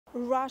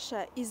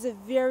Russia is a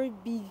very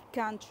big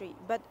country,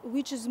 but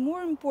which is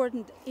more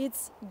important,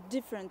 it's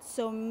different.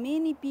 So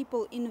many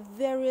people in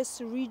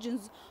various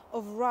regions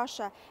of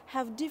Russia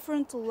have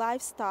different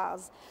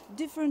lifestyles,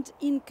 different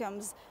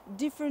incomes,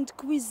 different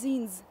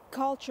cuisines,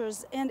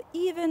 cultures, and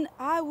even,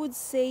 I would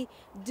say,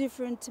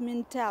 different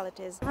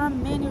mentalities. There are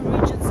many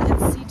regions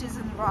and cities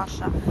in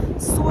Russia.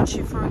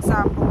 Sochi, for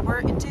example, where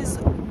it is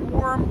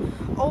warm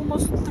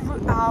almost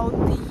throughout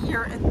the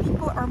year and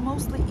people are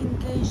mostly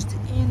engaged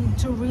in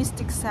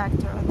touristic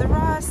sector. There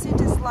are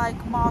cities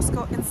like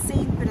Moscow and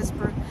St.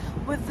 Petersburg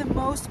with the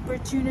most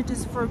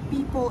opportunities for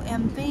people,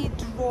 and they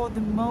draw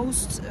the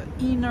most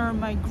inner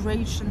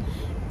migration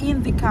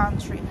in the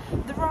country.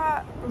 There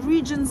are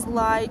regions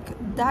like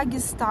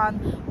Dagestan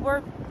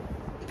where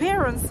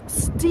parents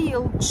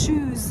still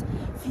choose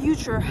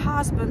future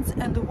husbands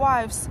and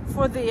wives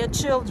for their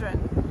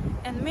children,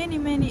 and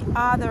many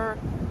other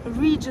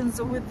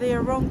regions with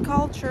their own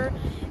culture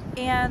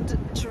and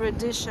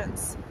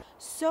traditions.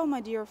 So,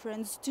 my dear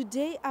friends,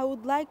 today I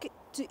would like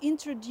to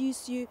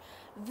introduce you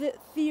the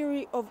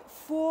theory of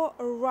 4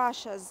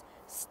 Russias.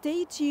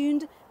 Stay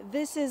tuned.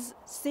 This is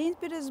St.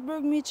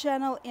 Petersburg Me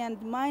channel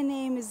and my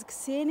name is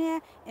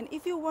Ksenia, and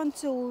if you want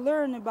to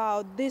learn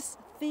about this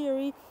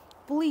theory,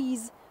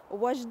 please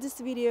watch this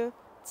video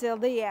till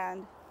the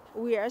end.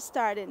 We are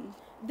starting.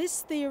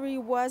 This theory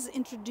was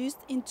introduced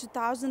in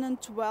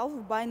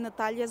 2012 by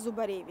Natalia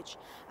Zubarevich.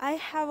 I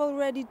have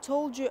already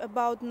told you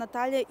about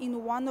Natalia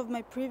in one of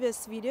my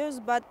previous videos,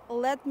 but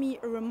let me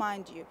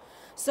remind you.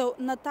 So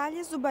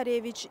Natalia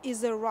Zubarevich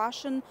is a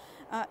Russian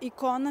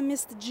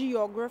economist,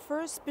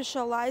 geographer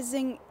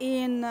specializing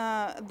in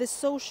the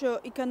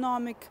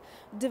socio-economic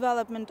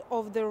development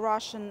of the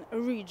Russian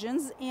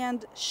regions,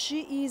 and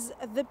she is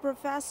the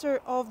professor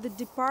of the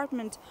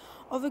Department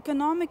of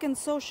Economic and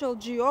Social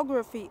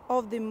Geography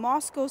of the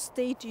Moscow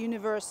State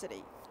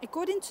University.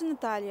 According to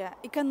Natalia,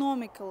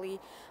 economically,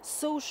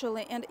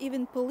 socially, and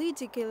even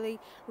politically,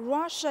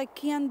 Russia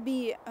can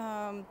be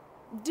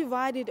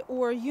divided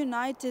or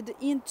united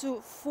into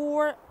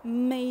 4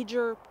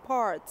 major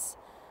parts.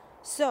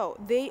 So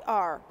they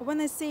are,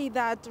 when I say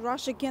that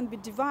Russia can be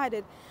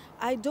divided,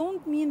 I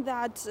don't mean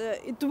that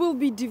it will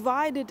be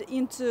divided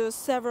into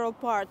several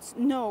parts.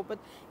 No, but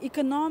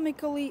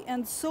economically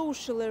and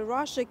socially,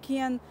 Russia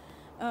can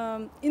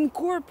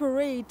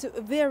incorporate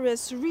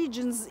various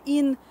regions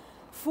in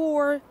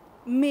 4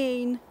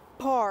 main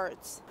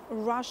parts.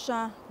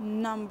 Russia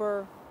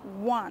number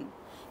 1.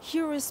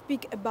 Here we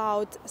speak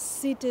about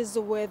cities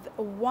with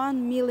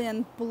 1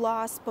 million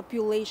plus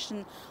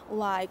population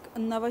like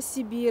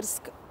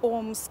Novosibirsk,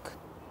 Omsk,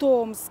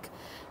 Tomsk,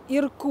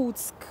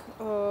 Irkutsk,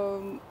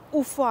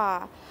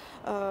 Ufa,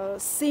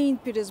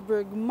 St.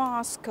 Petersburg,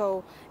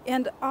 Moscow,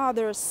 and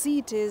other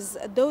cities.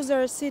 Those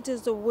are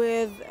cities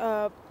with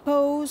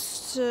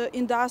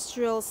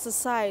post-industrial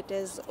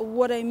societies.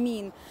 What I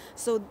mean?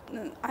 So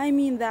I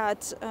mean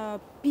that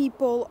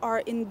people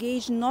are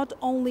engaged not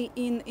only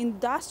in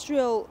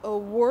industrial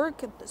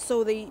work,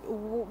 so they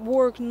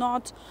work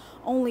not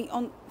only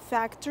on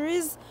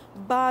factories,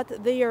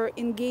 but they are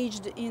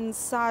engaged in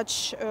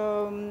such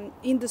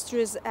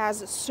industries as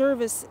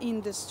service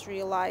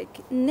industry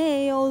like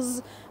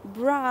nails,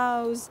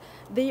 brows.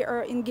 They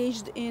are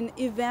engaged in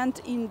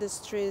event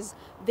industries.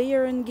 They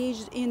are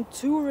engaged in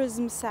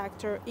tourism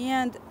sector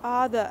and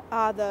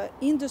other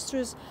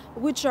industries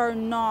which are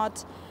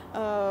not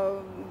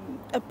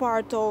a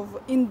part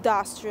of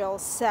industrial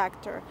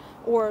sector,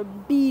 or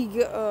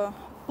big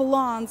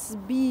plants,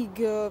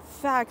 big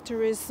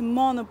factories,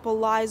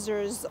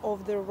 monopolizers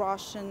of the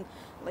Russian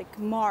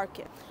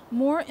market.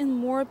 More and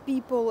more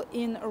people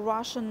in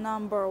Russia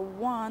number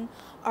 1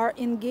 are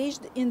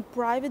engaged in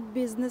private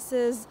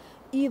businesses,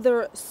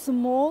 either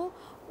small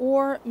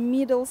or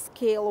middle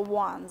scale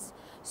ones.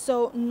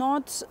 So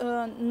not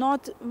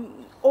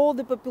all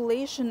the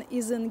population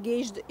is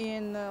engaged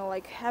in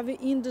heavy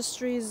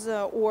industries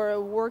or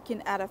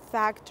working at a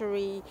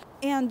factory.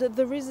 And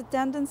there is a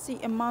tendency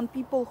among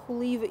people who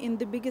live in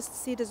the biggest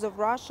cities of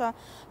Russia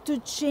to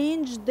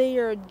change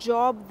their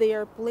job,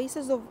 their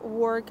places of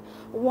work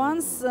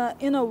once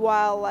in a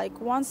while, like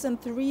once in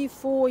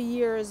 3-4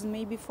 years,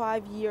 maybe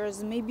 5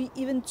 years, maybe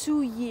even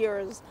 2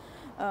 years.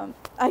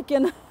 I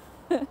can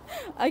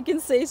I can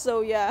say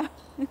so, yeah.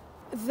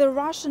 The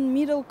Russian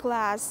middle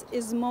class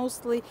is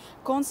mostly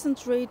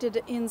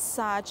concentrated in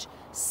such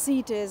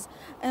cities,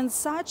 and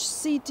such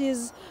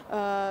cities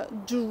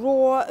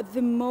draw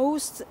the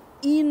most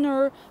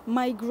inner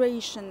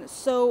migration.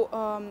 So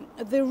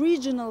the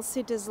regional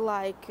cities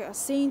like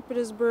St.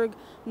 Petersburg,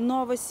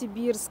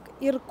 Novosibirsk,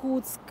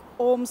 Irkutsk,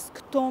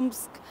 Omsk,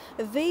 Tomsk,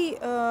 they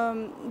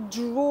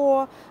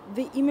draw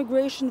the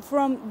immigration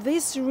from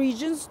these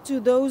regions to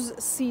those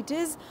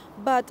cities,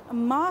 but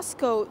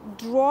Moscow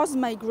draws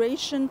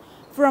migration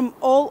from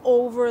all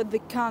over the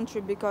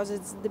country because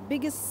it's the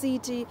biggest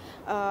city.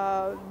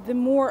 The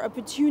more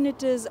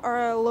opportunities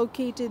are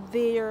located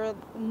there,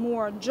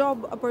 more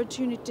job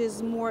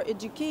opportunities, more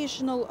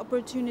educational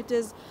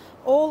opportunities,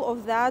 all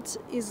of that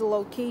is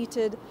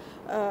located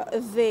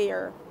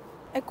there.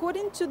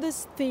 According to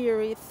this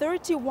theory,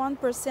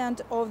 31%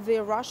 of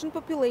the Russian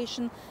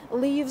population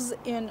lives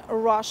in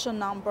Russia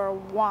number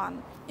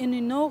one. And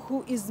you know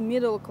who is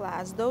middle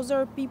class? Those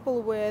are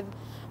people with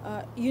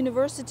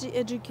university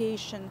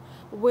education,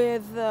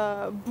 with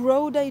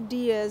broad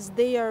ideas.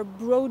 They are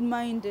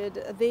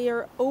broad-minded. They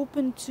are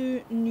open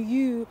to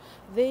new.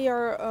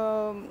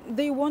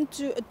 They want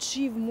to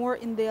achieve more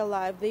in their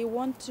life. They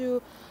want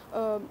to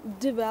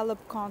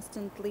develop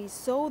constantly.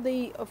 So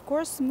they, of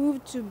course,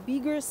 move to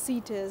bigger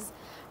cities,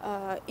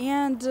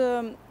 and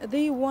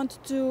they want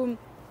to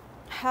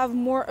have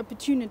more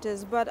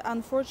opportunities. But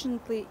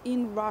unfortunately,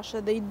 in Russia,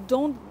 they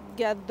don't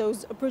get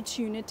those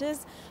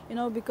opportunities,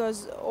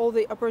 because all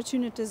the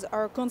opportunities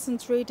are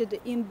concentrated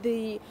in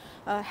the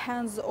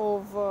hands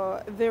of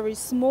a very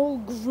small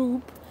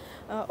group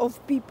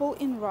of people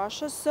in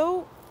Russia.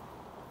 So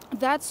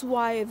that's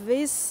why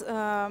these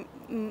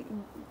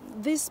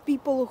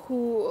people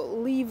who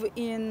live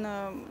in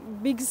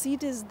big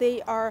cities,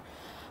 they are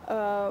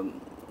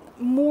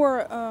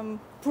more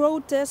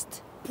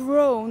protest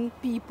prone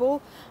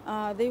people.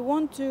 They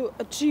want to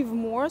achieve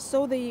more,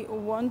 so they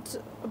want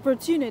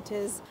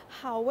opportunities.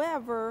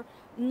 However,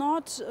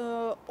 not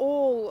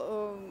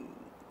all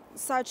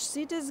such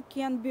cities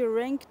can be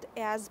ranked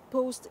as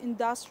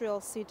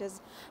post-industrial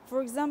cities.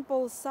 For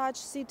example, such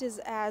cities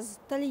as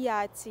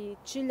Tольятти,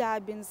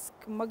 Chelyabinsk,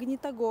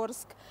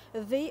 Magnitogorsk,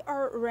 they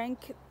are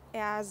ranked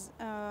as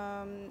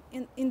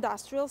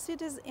industrial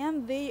cities,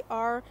 and they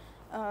are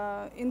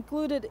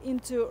included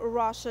into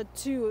Russia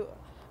too,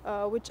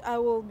 which I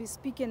will be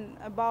speaking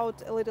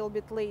about a little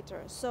bit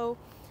later. So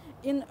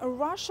in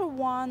Russia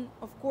 1,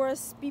 of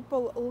course,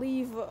 people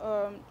live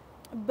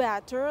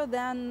better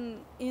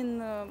than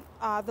in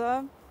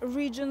other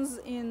regions,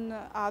 in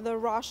other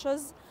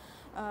Russias.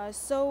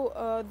 So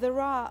there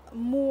are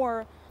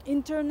more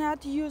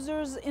internet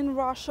users in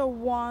Russia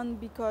 1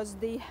 because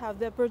they have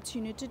the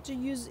opportunity to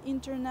use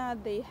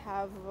internet. They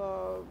have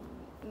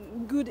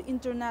good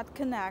internet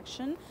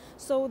connection.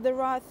 So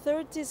there are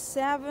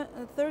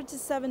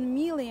 37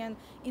 million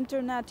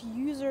internet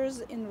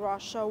users in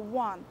Russia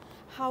 1.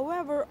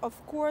 However,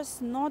 of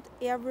course, not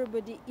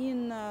everybody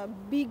in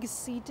big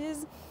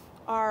cities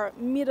are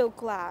middle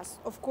class.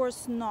 Of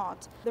course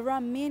not. There are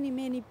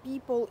many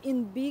people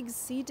in big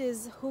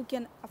cities who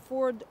can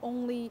afford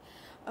only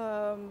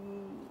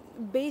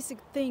basic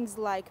things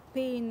like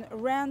paying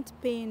rent,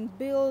 paying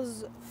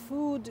bills,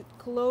 food,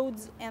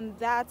 clothes, and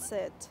that's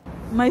it.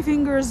 My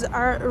fingers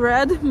are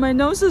red, my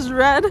nose is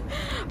red.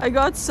 I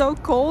got so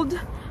cold.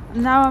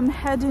 Now I'm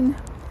heading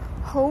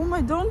home.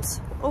 I don't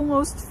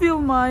almost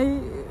feel my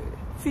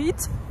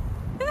feet.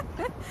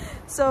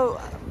 So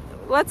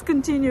let's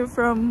continue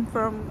from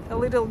a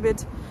little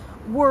bit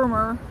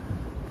warmer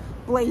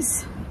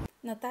place.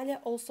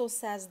 Natalia also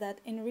says that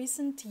in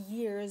recent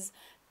years,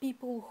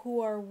 people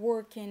who are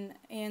working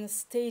in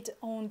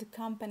state-owned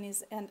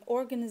companies and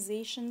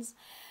organizations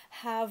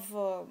have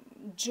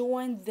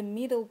joined the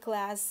middle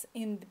class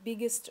in the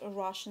biggest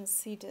Russian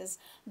cities.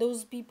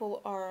 Those people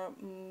are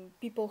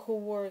people who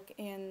work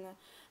in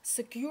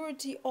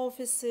security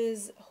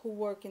offices, who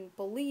work in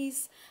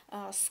police,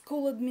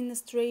 school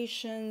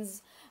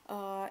administrations,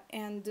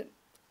 and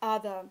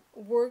other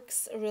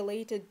works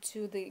related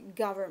to the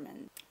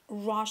government.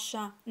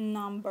 Russia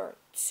number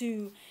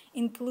 2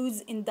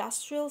 includes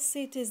industrial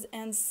cities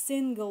and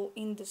single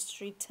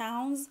industry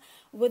towns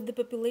with the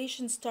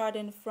population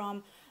starting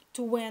from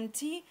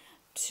 20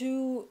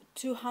 to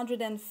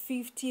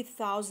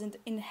 250,000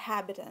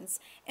 inhabitants,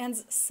 and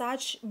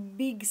such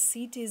big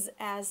cities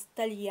as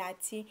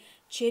Tольятти,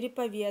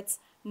 Cherepovets,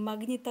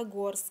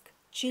 Magnitogorsk,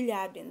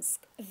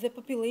 Chelyabinsk. The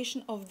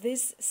population of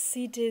these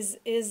cities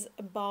is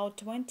about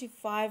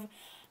 25%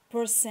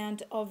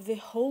 of the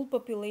whole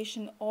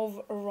population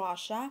of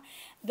Russia.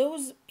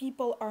 Those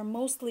people are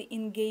mostly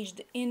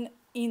engaged in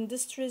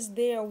industries.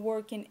 They are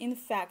working in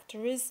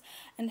factories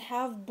and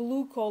have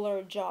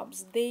blue-collar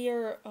jobs.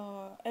 Their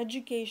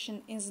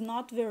education is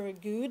not very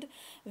good.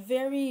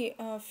 Very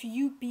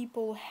few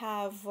people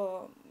have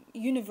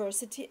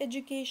university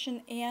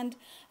education, and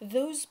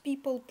those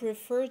people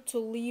prefer to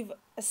live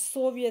a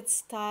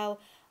Soviet-style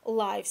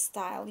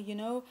lifestyle.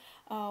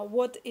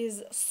 What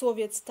is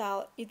Soviet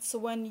style? It's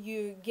when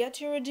you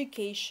get your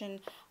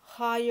education,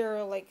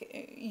 higher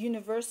like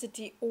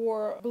university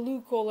or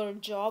blue collar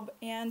job,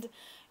 and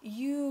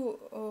you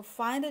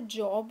find a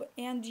job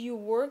and you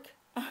work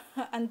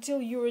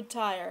until you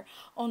retire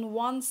on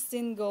one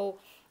single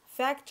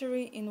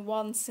factory, in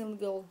one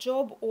single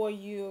job, or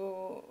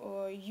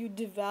you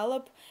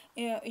develop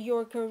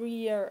your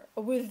career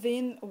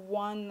within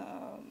one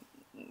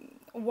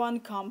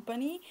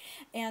company,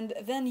 and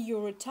then you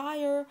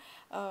retire.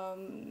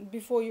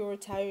 Before you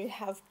retire, you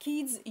have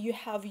kids, you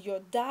have your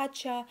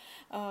dacha.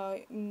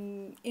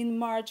 In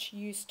March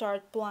you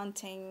start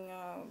planting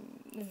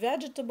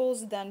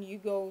vegetables, then you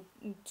go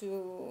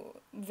to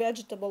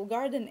vegetable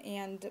garden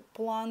and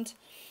plant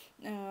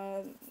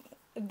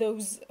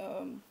those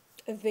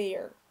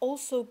there.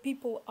 Also,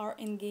 people are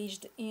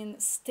engaged in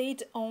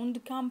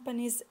state-owned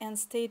companies and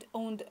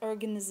state-owned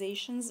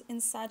organizations in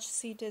such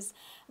cities.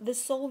 The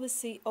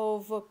solvency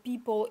of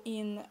people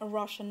in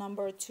Russia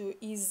number 2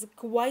 is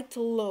quite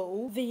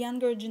low. The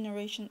younger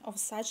generation of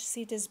such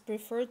cities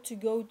prefer to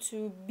go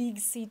to big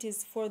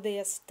cities for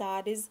their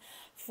studies,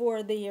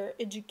 for their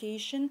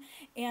education,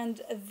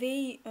 and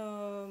they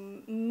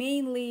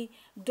mainly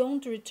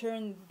don't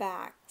return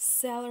back.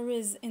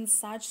 Salaries in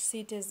such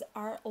cities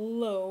are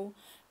low.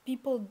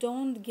 People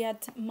don't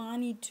get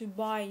money to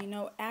buy,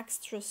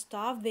 extra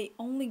stuff. They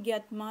only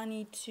get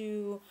money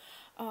to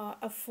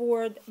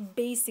afford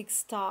basic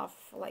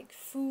stuff like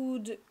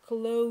food,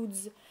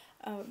 clothes,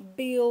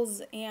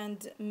 bills,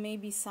 and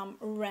maybe some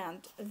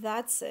rent.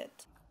 That's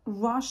it.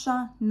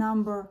 Russia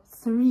number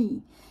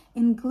 3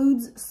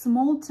 includes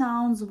small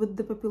towns with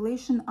the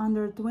population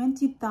under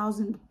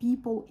 20,000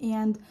 people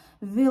and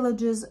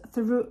villages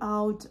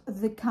throughout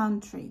the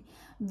country.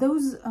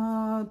 Those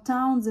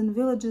towns and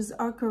villages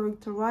are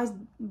characterized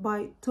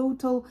by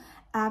total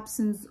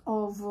absence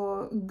of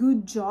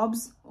good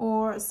jobs,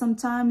 or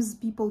sometimes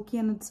people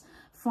cannot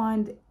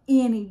find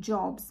any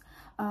jobs.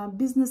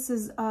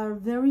 Businesses are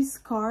very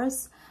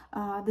scarce,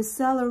 the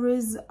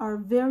salaries are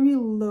very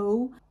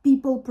low.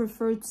 People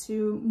prefer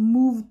to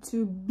move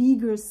to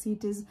bigger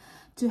cities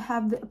to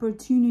have the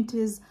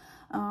opportunities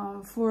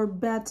for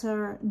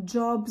better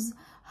jobs,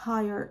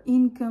 higher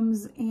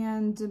incomes,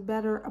 and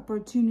better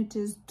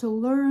opportunities to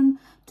learn,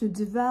 to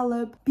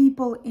develop.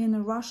 People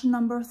in Russia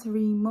number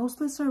 3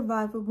 mostly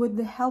survive with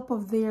the help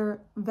of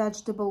their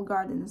vegetable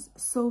gardens.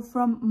 So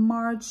from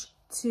March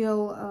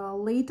till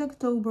late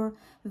October,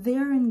 they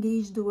are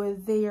engaged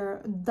with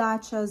their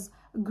dachas,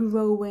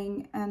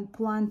 growing and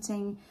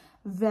planting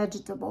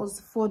vegetables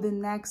for the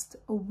next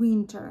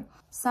winter.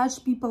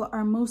 Such people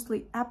are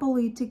mostly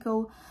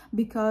apolitical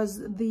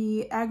because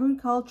the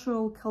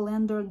agricultural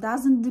calendar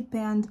doesn't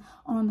depend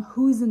on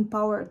who is in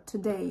power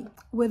today.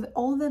 With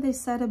all that I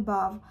said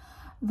above,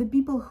 the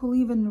people who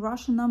live in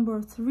Russia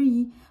number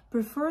 3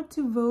 prefer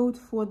to vote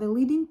for the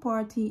leading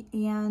party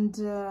and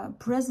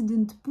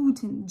President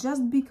Putin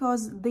just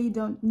because they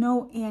don't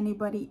know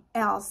anybody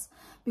else,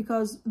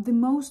 because the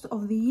most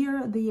of the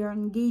year they are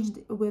engaged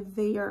with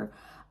their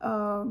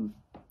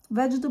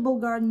vegetable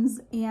gardens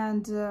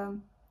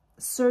and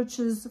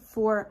searches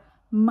for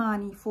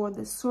money, for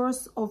the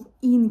source of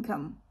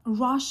income.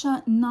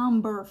 Russia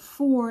number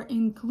 4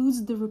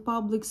 includes the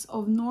republics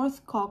of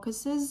North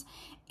Caucasus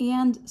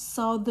and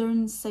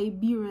southern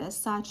Siberia,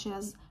 such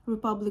as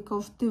Republic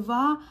of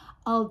Tver,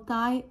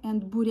 Altai,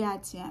 and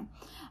Buryatia.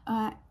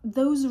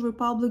 Those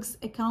republics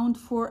account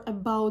for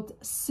about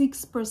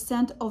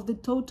 6% of the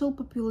total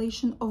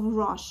population of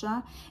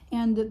Russia,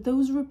 and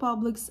those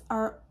republics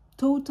are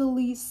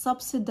totally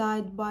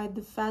subsidized by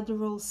the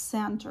federal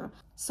center,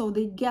 so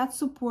they get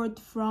support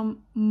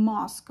from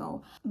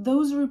Moscow.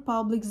 Those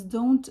republics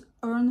don't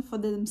earn for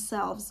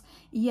themselves.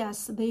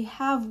 Yes, they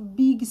have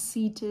big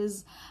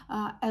cities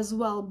as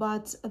well,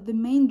 but the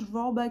main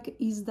drawback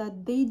is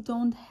that they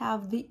don't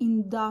have the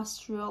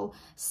industrial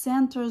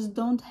centers,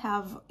 don't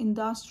have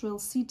industrial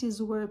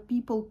cities where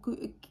people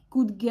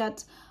could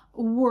get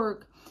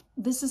work.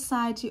 The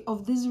society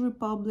of these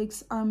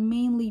republics are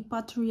mainly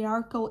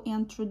patriarchal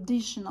and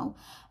traditional.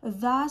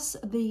 Thus,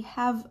 they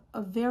have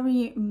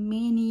very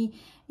many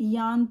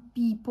young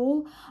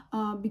people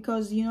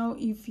because,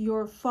 if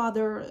your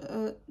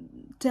father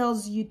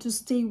tells you to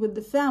stay with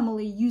the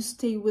family, you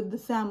stay with the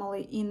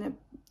family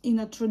in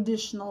a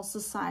traditional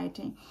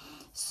society.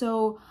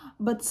 So,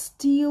 but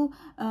still,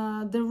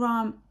 there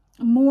are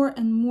more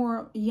and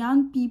more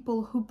young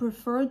people who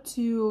prefer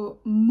to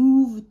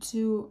move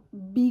to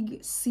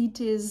big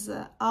cities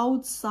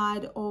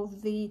outside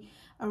of the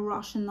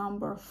Russia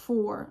number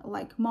 4,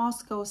 like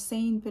Moscow,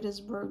 St.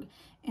 Petersburg,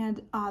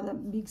 and other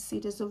big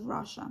cities of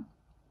Russia.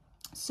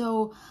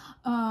 So,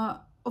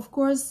 of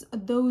course,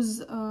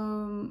 those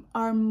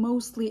are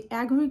mostly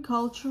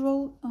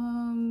agricultural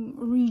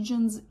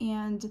regions,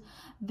 and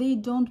they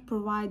don't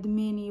provide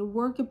many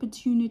work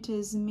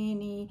opportunities,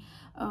 many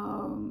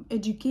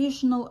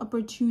educational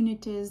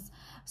opportunities.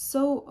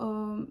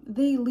 So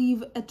they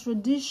live a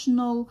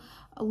traditional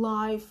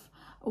life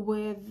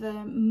with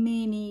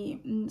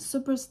many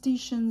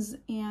superstitions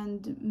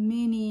and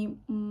many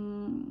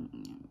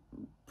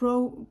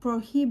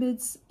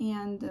prohibits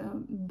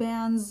and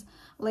bans,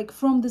 like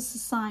from the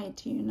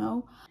society,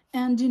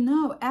 And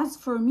as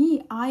for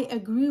me, I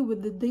agree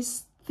with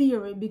this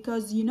theory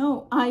because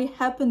I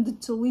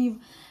happened to live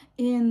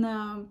in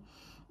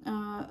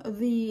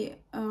the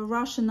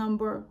Russia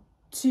number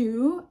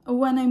 2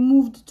 when I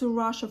moved to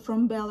Russia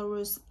from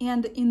Belarus,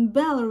 and in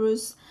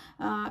Belarus,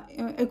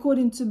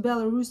 according to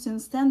Belarusian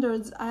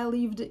standards, I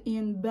lived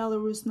in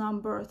Belarus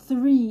number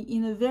 3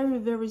 in a very,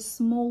 very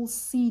small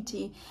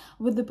city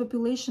with the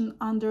population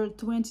under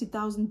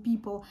 20,000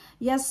 people.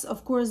 Yes,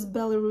 of course,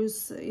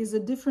 Belarus is a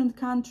different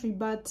country,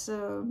 but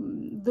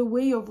the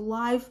way of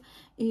life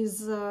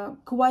is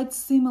quite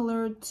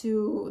similar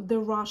to the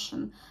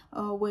Russian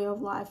way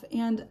of life,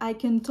 and I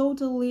can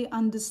totally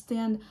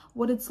understand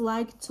what it's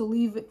like to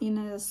live in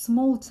a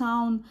small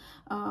town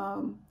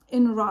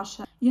in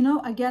Russia. You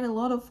know, I get a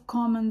lot of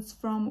comments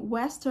from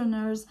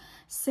Westerners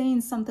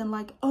saying something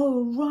like,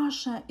 oh,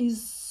 Russia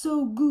is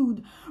so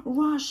good,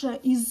 Russia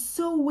is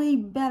so way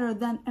better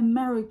than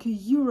America,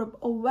 Europe,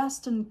 or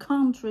Western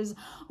countries.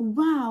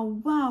 Wow,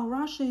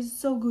 Russia is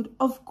so good.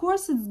 Of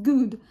course it's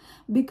good,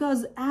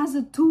 because as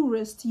a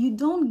tourist you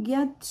don't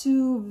get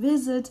to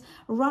visit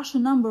Russia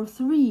number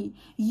 3.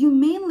 You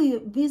mainly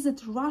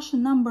visit Russia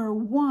number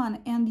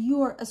 1, and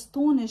you're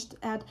astonished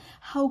at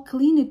how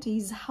clean it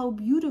is, how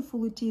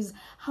beautiful it is,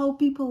 how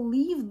people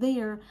live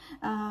there.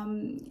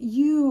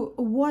 You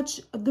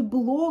watch the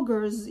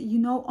bloggers, you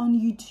know, on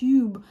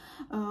YouTube,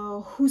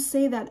 who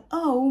say that,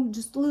 oh,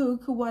 just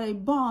look what I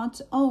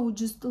bought, oh,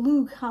 just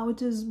look how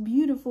it is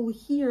beautiful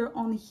here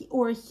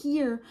or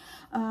here,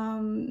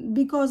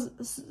 because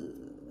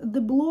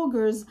the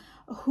bloggers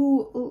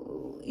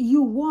who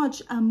you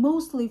watch are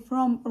mostly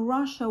from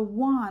Russia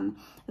 1.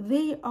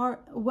 They are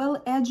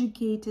well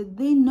educated,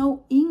 they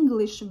know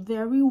English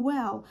very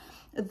well,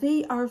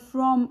 they are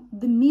from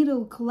the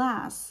middle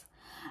class,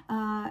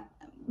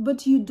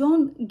 but you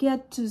don't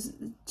get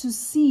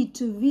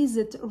to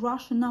visit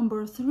Russia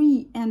number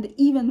 3 and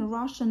even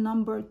Russia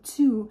number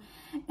 2.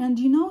 And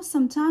you know,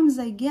 sometimes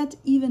I get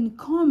even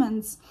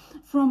comments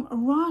from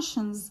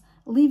Russians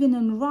living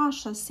in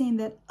Russia saying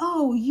that,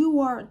 oh, you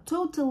are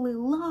totally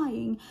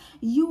lying,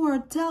 you are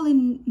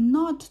telling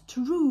not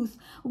truth,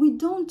 we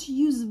don't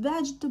use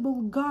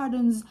vegetable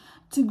gardens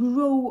to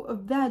grow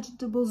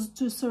vegetables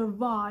to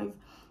survive,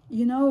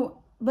 you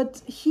know.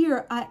 But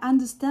here I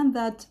understand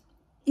that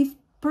if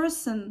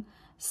person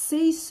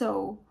say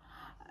so,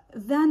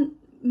 then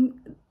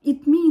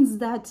it means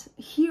that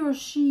he or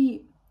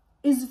she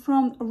is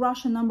from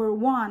Russia number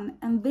 1,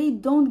 and they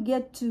don't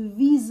get to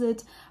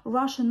visit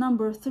Russia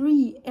number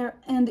 3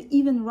 and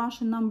even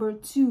Russia number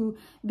 2,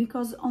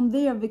 because on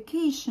their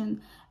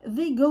vacation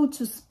they go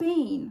to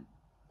Spain,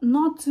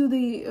 not to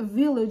the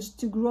village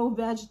to grow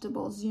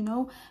vegetables, you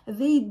know.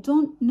 They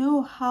don't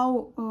know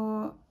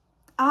how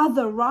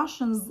other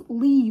Russians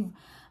live,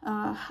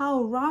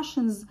 how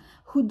Russians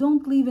who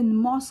don't live in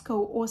Moscow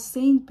or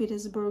St.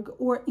 Petersburg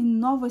or in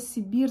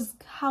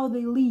Novosibirsk, how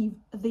they live,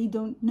 they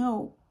don't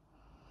know.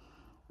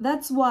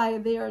 That's why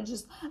they are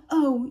just,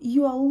 oh,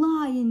 you are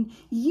lying,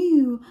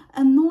 you,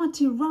 a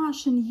naughty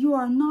Russian, you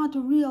are not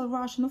a real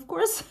Russian. Of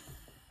course,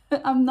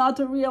 I'm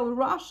not a real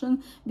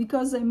Russian,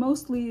 because I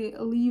mostly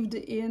lived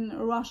in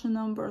Russia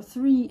number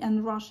 3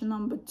 and Russia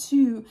number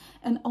 2,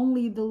 and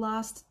only the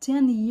last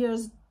 10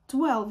 years,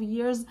 12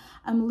 years,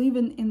 I'm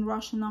living in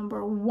Russia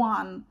number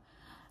 1.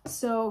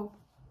 So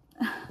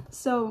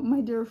my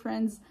dear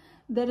friends,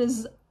 that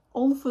is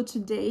all for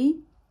today.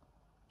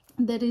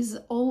 That is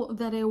all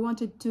that I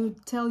wanted to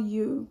tell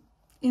you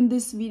in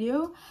this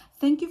video.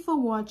 Thank you for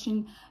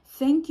watching.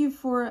 Thank you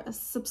for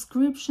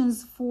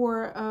subscriptions,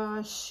 for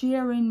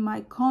sharing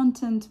my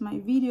content, my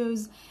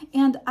videos.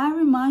 And I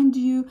remind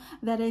you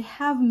that I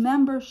have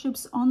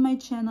memberships on my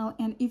channel,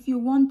 and if you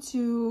want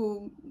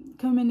to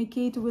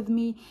communicate with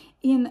me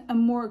in a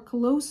more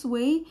close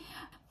way,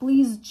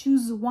 please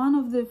choose one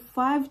of the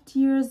 5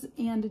 tiers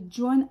and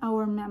join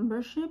our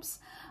memberships.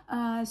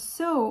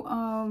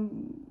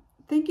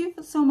 Thank you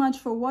so much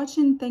for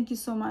watching. Thank you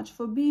so much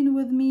for being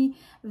with me.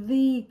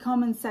 The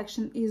comment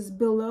section is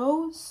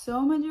below.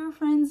 So, my dear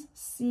friends,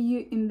 see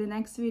you in the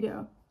next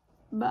video.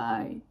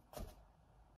 Bye.